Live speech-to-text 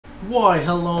Why,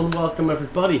 hello and welcome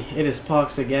everybody. It is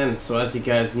Pohx again. So as you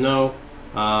guys know,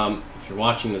 if you're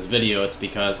watching this video, it's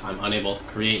because I'm unable to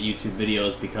create YouTube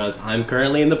videos because I'm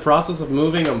currently in the process of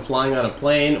moving. I'm flying on a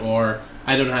plane, or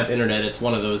I don't have internet. It's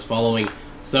one of those following.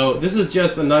 So this is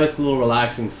just a nice little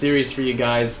relaxing series for you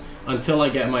guys until I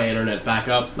get my internet back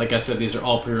up. Like I said, these are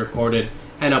all pre-recorded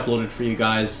and uploaded for you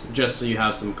guys just so you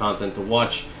have some content to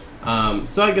watch.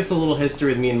 So I guess a little history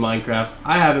with me in Minecraft.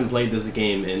 I haven't played this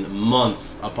game in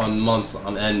months upon months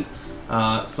on end.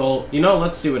 So you know,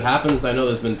 let's see what happens. I know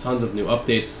there's been tons of new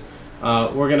updates.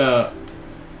 We're gonna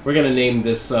name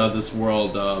this this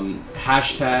world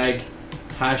hashtag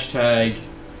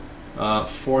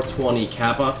 420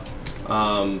 Kappa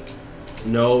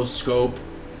no scope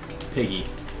piggy.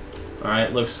 All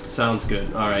right, sounds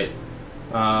good. All right.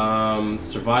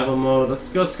 Survival mode. Let's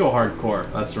go hardcore.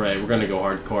 That's right. We're gonna go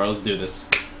hardcore. Let's do this.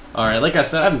 All right. Like I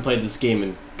said, I haven't played this game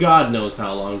in God knows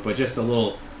how long, but just a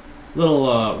little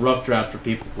rough draft for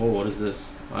people. Oh, what is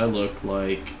this? I look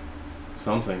like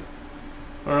something.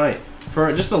 All right.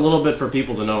 For just a little bit for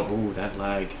people to know. Oh, that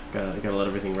lag. Gotta let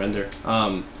everything render.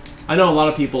 I know a lot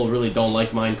of people really don't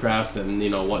like Minecraft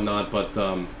and whatnot, but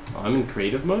I'm in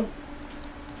creative mode.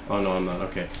 Oh no, I'm not.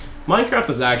 Okay. Minecraft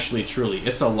is actually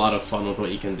it's a lot of fun with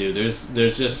what you can do.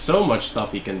 There's just so much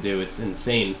stuff you can do. It's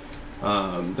insane.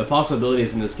 The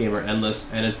possibilities in this game are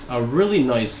endless, and it's a really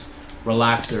nice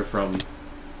relaxer from...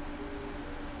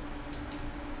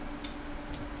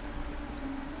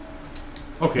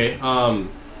 Okay,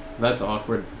 that's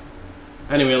awkward.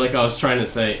 Anyway, like I was trying to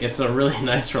say, it's a really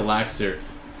nice relaxer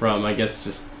from, I guess,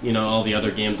 just, all the other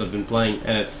games I've been playing,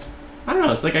 and it's... I don't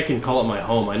know, it's like I can call it my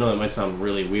home. I know that might sound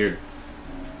really weird.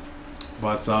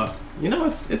 But,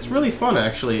 it's really fun,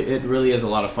 actually. It really is a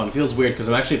lot of fun. It feels weird, because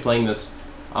I'm actually playing this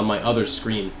on my other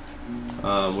screen,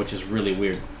 which is really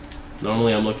weird.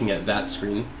 Normally, I'm looking at that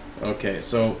screen. Okay,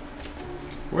 so,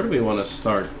 where do we want to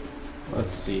start?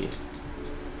 Let's see.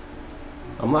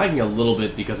 I'm lagging a little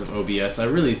bit because of OBS. I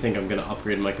really think I'm going to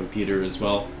upgrade my computer as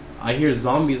well. I hear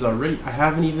zombies already. I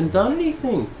haven't even done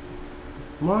anything.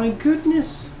 My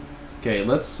goodness. Okay,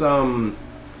 let's see.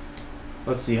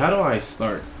 How do I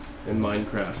start in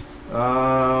Minecraft?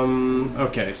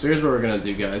 Okay, so here's what we're gonna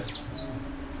do, guys.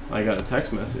 I got a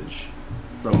text message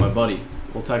from my buddy.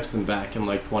 We'll text him back in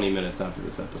like 20 minutes after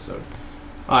this episode.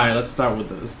 All right, let's start with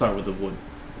the wood.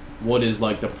 Wood is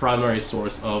like the primary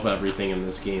source of everything in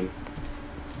this game.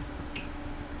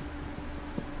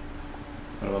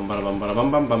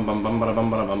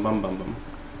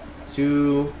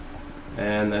 Two.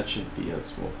 And that should be,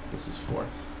 that's full. This is 4.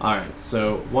 Alright,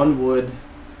 so 1 wood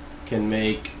can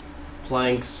make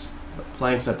planks.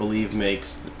 Planks, I believe,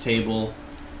 makes the table.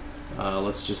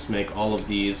 Let's just make all of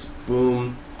these.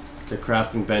 Boom. The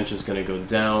crafting bench is going to go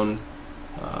down.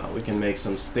 We can make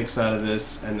some sticks out of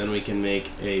this, and then we can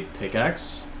make a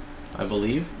pickaxe, I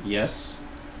believe. Yes.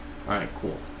 Alright,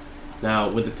 cool. Now,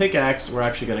 with the pickaxe, we're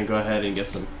actually going to go ahead and get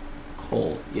some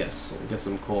coal. Yes, we'll get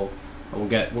some coal. We'll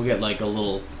get like a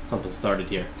little something started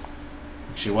here.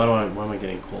 Actually, why am I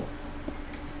getting coal?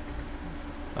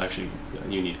 Actually,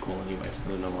 you need coal anyway. I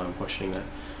don't know why I'm questioning that.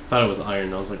 I thought it was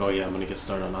iron. I was like, oh yeah, I'm gonna get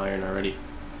started on iron already.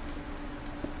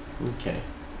 Okay.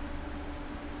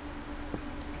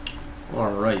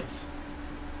 All right.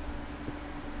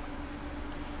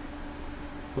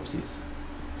 Whoopsies.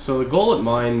 So the goal at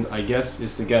mine, I guess,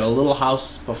 is to get a little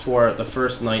house before the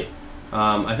first night.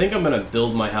 I think I'm gonna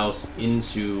build my house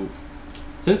into...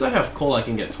 Since I have coal, I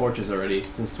can get torches already,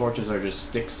 since torches are just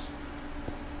sticks.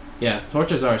 Yeah,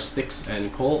 torches are sticks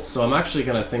and coal, so I'm actually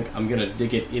gonna I'm gonna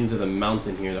dig it into the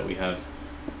mountain here that we have.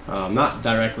 Not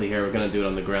directly here, we're gonna do it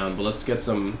on the ground, but let's get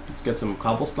some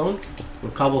cobblestone.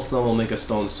 With cobblestone, we'll make a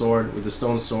stone sword. With the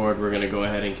stone sword, we're gonna go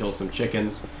ahead and kill some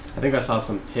chickens. I think I saw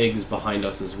some pigs behind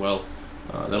us as well.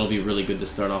 That'll be really good to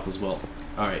start off as well.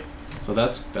 Alright, so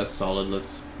that's solid.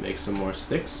 Let's make some more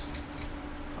sticks.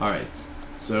 Alright,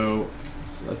 so...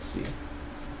 let's see.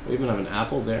 We even have an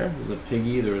apple there. There's a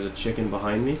piggy. There was a chicken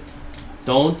behind me.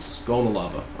 Don't go in the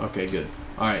lava. Okay, good.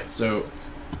 Alright, so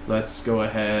let's go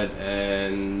ahead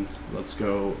and let's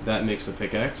go. That makes a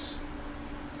pickaxe.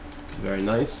 Very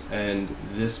nice. And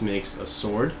this makes a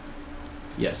sword.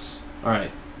 Yes.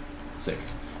 Alright. Sick.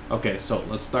 Okay, so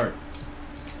let's start.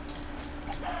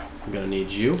 I'm gonna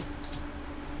need you.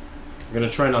 I'm gonna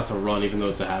try not to run, even though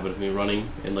it's a habit of me running.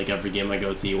 In like every game I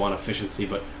go to, you want efficiency,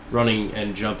 but running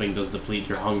and jumping does deplete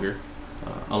your hunger.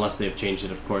 Unless they've changed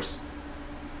it, of course.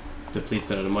 Depletes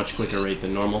it at a much quicker rate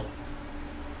than normal.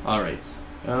 Alright.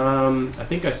 I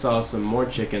think I saw some more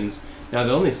chickens. Now,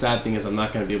 the only sad thing is I'm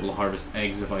not going to be able to harvest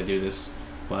eggs if I do this.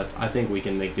 But I think we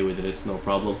can make do with it. It's no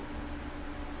problem.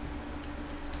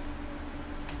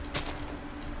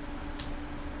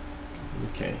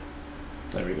 Okay.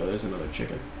 There we go, there's another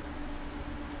chicken.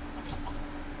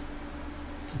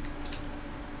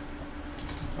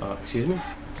 Excuse me?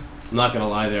 I'm not gonna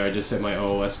lie there, I just hit my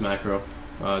OOS macro.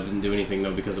 Didn't do anything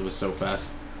though because it was so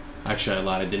fast. Actually, I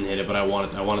lied, I didn't hit it, but I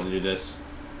wanted to do this.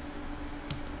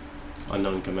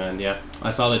 Unknown command, yeah. I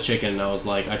saw the chicken and I was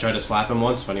like, I tried to slap him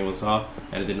once, if anyone saw,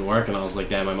 and it didn't work, and I was like,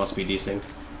 damn, I must be desynced.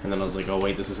 And then I was like, oh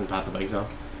wait, this isn't Path of Exile.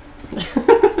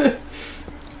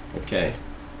 Okay.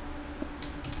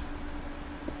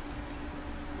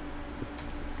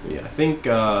 So yeah, I think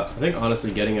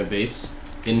honestly getting a base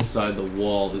inside the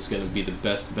wall is going to be the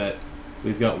best bet.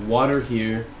 We've got water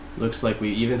here. Looks like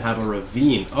we even have a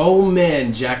ravine. Oh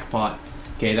man, jackpot.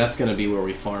 Okay, that's going to be where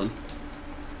we farm.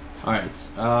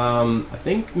 Alright, I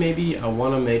think maybe I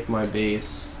want to make my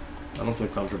base... I don't feel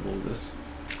comfortable with this.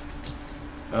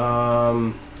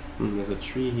 There's a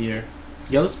tree here.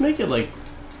 Yeah, let's make it like...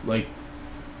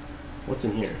 What's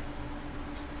in here?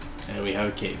 And we have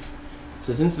a cave.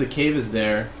 So since the cave is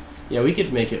there, yeah, we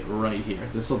could make it right here.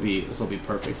 This'll be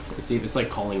perfect. It's like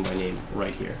calling my name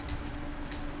right here.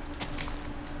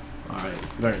 Alright,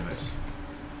 very nice.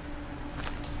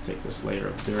 Let's take this layer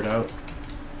of dirt out.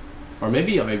 Or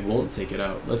maybe I won't take it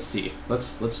out. Let's see.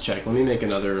 Let's check. Let me make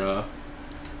another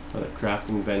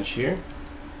crafting bench here.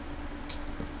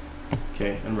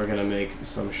 Okay, and we're gonna make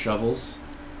some shovels.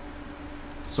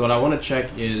 So what I want to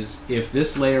check is if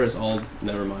this layer is all...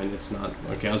 Never mind, it's not.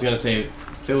 Okay, I was gonna say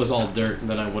if it was all dirt,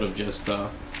 then I would have just...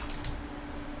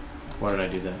 Why did I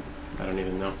do that? I don't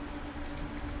even know.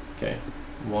 Okay,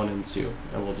 1 and 2,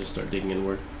 and we'll just start digging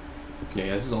inward.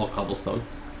 Yeah, this is all cobblestone.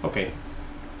 Okay.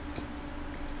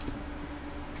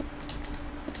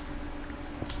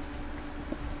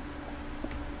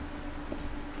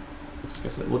 I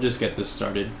guess we'll just get this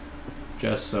started,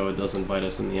 just so it doesn't bite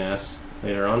us in the ass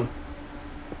later on.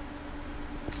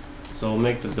 So we'll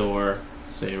make the door,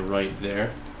 say, right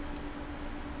there.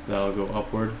 That'll go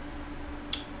upward.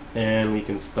 And we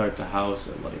can start the house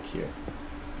at, like, here.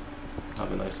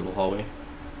 Have a nice little hallway.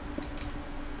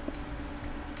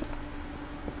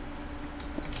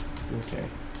 Okay.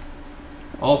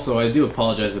 Also, I do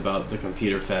apologize about the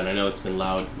computer fan. I know it's been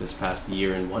loud this past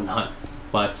year and whatnot.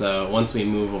 But once we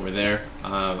move over there,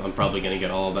 I'm probably going to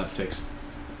get all of that fixed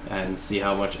and see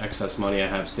how much excess money I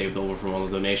have saved over from all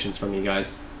the donations from you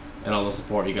guys and all the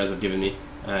support you guys have given me.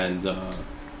 And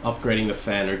upgrading the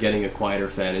fan or getting a quieter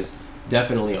fan is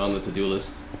definitely on the to-do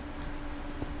list.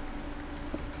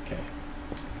 Okay.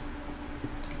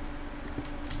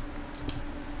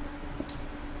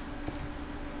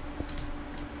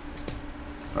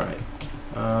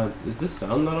 Alright. Is this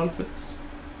sound not on for this?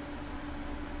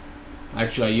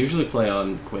 Actually, I usually play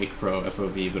on Quake Pro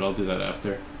FOV, but I'll do that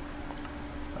after.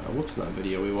 Whoops, not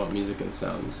video. We want music and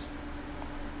sounds.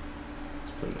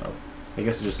 Let's put it up. I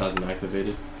guess it just hasn't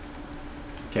activated.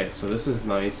 Okay, so this is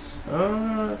nice.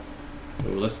 Ooh,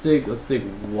 let's dig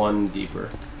one deeper.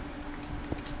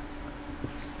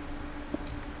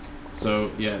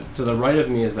 So yeah, to the right of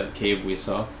me is that cave we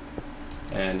saw,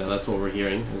 and that's what we're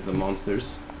hearing is the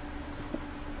monsters.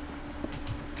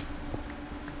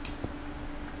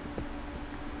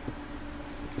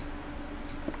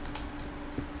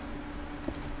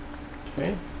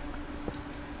 Okay.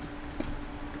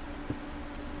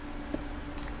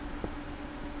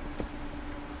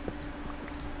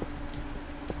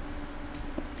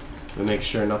 We make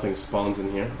sure nothing spawns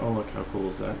in here. Oh, look how cool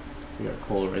is that? We got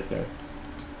coal right there.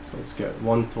 So let's get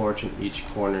one torch in each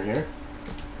corner here.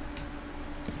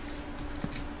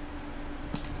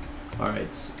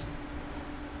 Alright.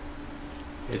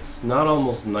 It's not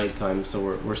almost nighttime,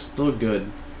 so we're still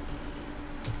good.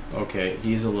 Okay,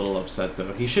 he's a little upset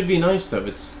though. He should be nice though.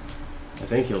 I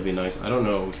think he'll be nice. I don't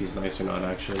know if he's nice or not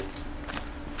actually.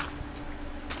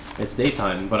 It's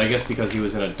daytime, but I guess because he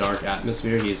was in a dark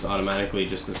atmosphere, he's automatically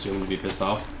just assumed to be pissed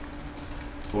off.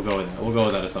 We'll go with that. We'll go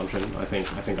with that assumption. I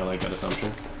think I like that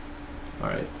assumption.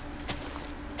 Alright.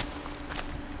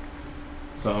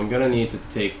 So I'm gonna need to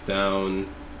take down...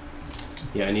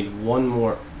 Yeah, I need one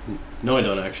more... No, I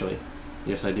don't actually.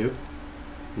 Yes, I do.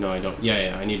 No, I don't.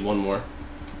 Yeah, I need one more.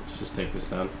 Let's just take this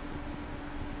down.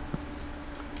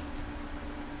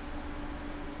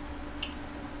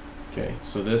 Okay,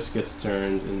 so this gets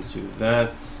turned into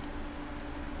that.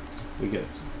 We get...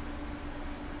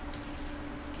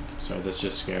 Sorry, that's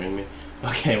just scaring me.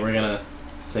 Okay, we're gonna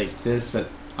take this.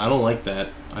 I don't like that.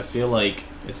 I feel like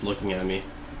it's looking at me,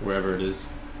 wherever it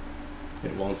is.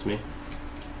 It wants me.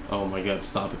 Oh my god,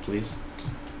 stop it, please.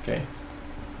 Okay,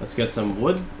 let's get some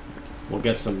wood. We'll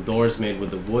get some doors made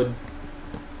with the wood.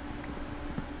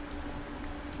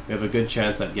 We have a good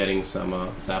chance at getting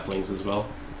some saplings as well.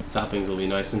 Saplings will be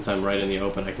nice. Since I'm right in the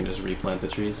open, I can just replant the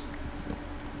trees.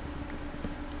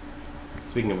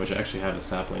 Speaking of which, I actually have a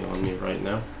sapling on me right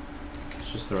now.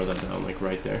 Let's just throw that down, like,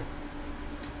 right there.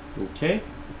 Okay.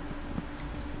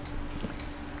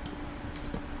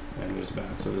 And there's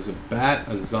bats. So there's a bat,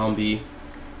 a zombie,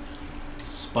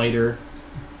 spider.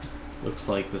 Looks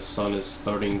like the sun is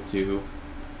starting to...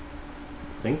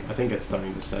 I think it's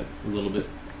starting to set a little bit.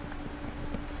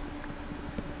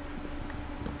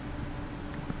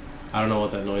 I don't know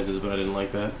what that noise is, but I didn't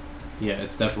like that. Yeah,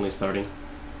 it's definitely starting.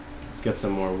 Let's get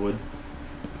some more wood.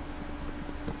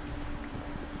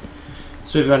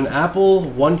 So we've got an apple,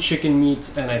 1 chicken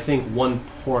meat, and I think 1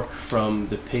 pork from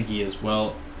the piggy as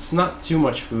well. It's not too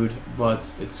much food,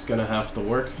 but it's gonna have to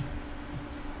work.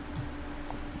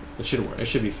 It should work. It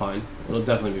should be fine. It'll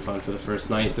definitely be fine for the first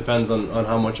night. Depends on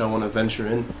how much I want to venture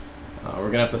in.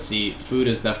 We're gonna have to see. Food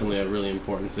is definitely a really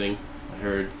important thing. I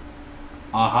heard.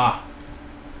 Aha!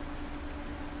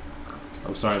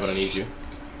 I'm sorry, but I need you.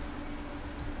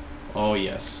 Oh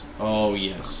yes. Oh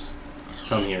yes.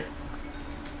 Come here.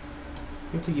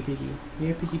 Here, piggy piggy.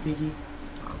 Here, piggy piggy.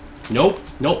 Nope.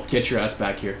 Nope. Get your ass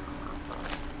back here.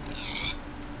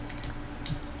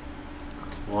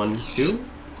 1, 2.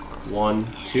 1,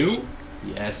 2.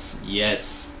 Yes,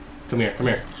 yes. Come here, come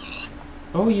here.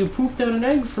 Oh, you pooped out an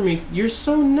egg for me. You're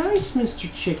so nice,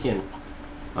 Mr. Chicken.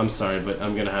 I'm sorry, but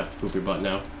I'm gonna have to poop your butt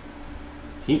now.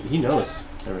 He knows.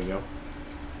 There we go.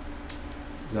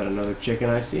 Is that another chicken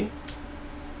I see?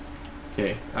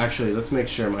 Okay, actually, let's make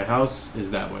sure my house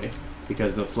is that way.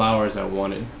 Because the flowers I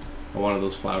wanted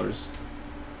those flowers.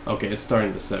 Okay, it's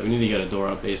starting to set. We need to get a door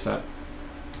up ASAP.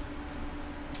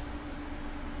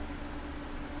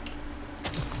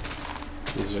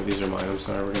 These are mine. I'm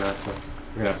sorry. We're gonna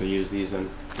have to use these, and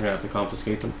we're gonna have to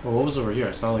confiscate them. Oh, what was over here?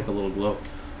 I saw like a little glow.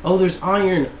 Oh, there's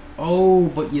iron. Oh,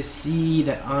 but you see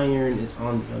that iron is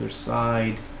on the other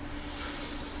side.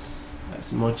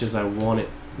 As much as I want it.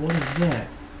 What is that?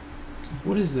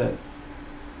 What is that?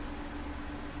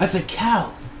 That's a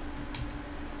cow.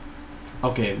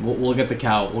 Okay, we'll get the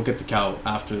cow. We'll get the cow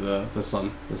after the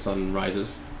sun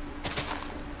rises.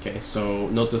 Okay, so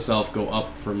note to self, go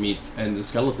up for meat, and the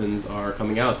skeletons are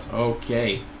coming out.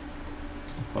 Okay.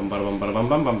 Bum bada bum bada bum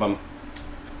bum bum bum.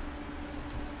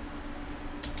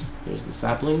 Here's the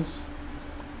saplings.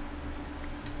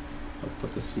 I'll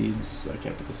put the seeds. I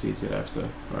can't put the seeds yet. I have to.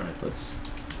 All right, let's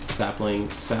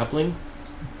sapling.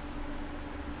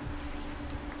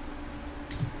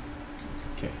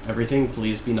 Okay, everything,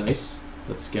 please be nice.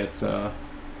 Let's get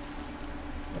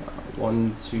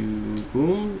 1, 2,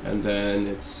 boom, and then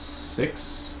it's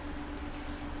 6.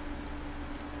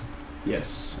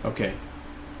 Yes, okay.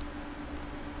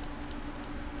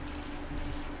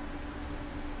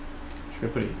 Should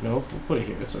I put it? No, we'll put it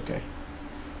here. It's okay.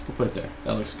 We'll put it there.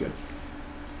 That looks good.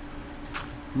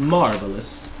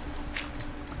 Marvelous.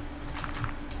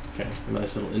 Okay, a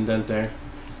nice little indent there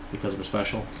because we're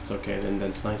special. It's okay. The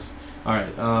indent's nice. All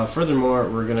right. Furthermore,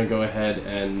 we're gonna go ahead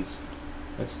and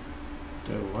let's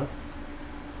do what?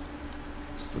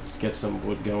 Let's get some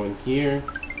wood going here.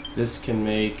 This can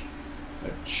make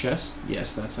a chest.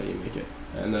 Yes, that's how you make it.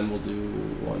 And then we'll do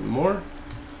 1 more.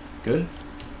 Good.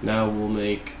 Now we'll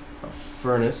make a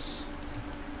furnace.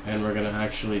 And we're gonna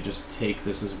actually just take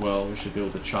this as well. We should be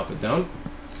able to chop it down.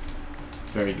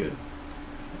 Very good.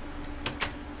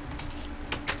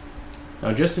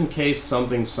 Now just in case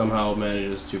something somehow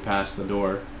manages to pass the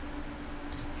door.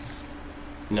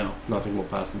 No, nothing will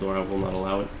pass the door. I will not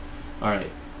allow it. Alright.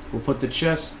 We'll put the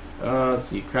chest, let's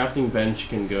see, crafting bench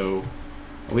can go,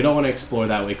 we don't want to explore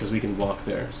that way because we can walk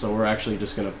there, so we're actually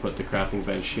just going to put the crafting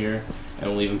bench here, and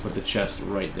we'll even put the chest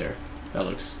right there. That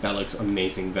looks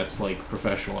amazing. That's like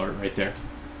professional art right there.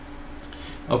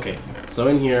 Okay, so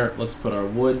in here, let's put our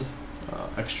wood,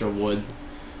 extra wood,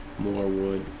 more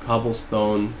wood,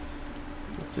 cobblestone,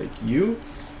 let's take you.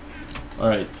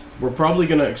 Alright, we're probably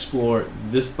going to explore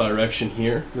this direction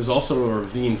here. There's also a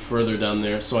ravine further down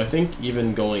there, so I think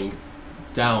even going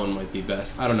down might be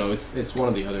best. I don't know, it's one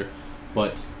or the other,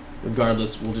 but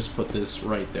regardless, we'll just put this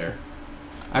right there.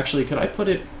 Actually, could I put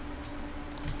it...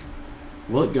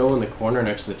 Will it go in the corner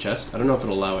next to the chest? I don't know if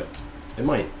it'll allow it. It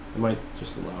might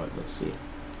just allow it. Let's see.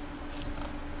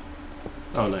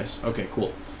 Oh, nice. Okay,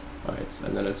 cool. Alright,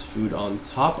 and then it's food on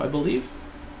top, I believe.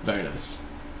 Very nice.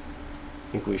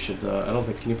 I think we should, I don't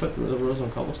think, can you put the rows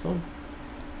on cobblestone?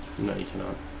 No, you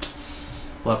cannot.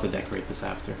 We'll have to decorate this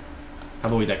after. How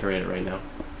about we decorate it right now?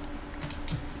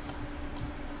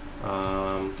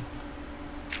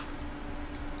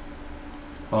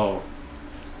 Oh.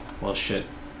 Well, shit.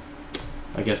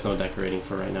 I guess no decorating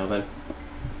for right now, then.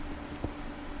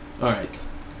 Alright.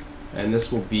 And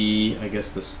this will be, I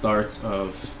guess, the start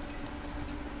of...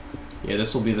 Yeah,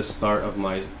 this will be the start of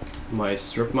my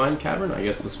strip mine cavern. I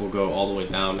guess this will go all the way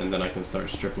down, and then I can start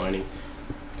strip mining.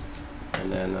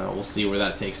 And then we'll see where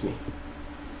that takes me.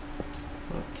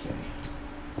 Okay.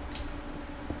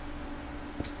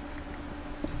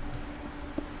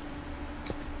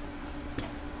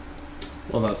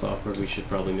 Well, that's awkward. We should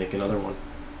probably make another one.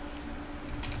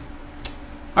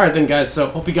 Alright then, guys, so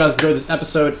hope you guys enjoyed this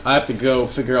episode. I have to go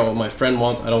figure out what my friend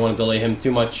wants. I don't want to delay him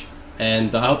too much.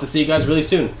 And I hope to see you guys really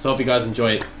soon. So hope you guys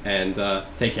enjoy it, and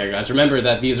take care, guys. Remember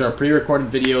that these are pre-recorded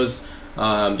videos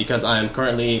because I am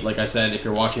currently, like I said, if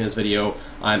you're watching this video,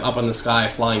 I'm up in the sky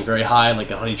flying very high like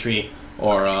a honey tree,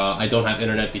 or I don't have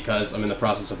internet because I'm in the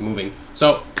process of moving.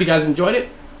 So if you guys enjoyed it,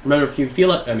 remember, if you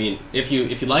feel it, I mean, if you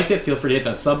liked it, feel free to hit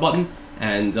that sub button,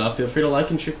 and feel free to like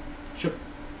and share.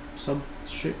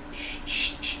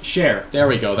 There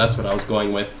we go. That's what I was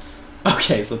going with.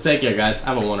 Okay, so take care, guys.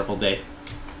 Have a wonderful day.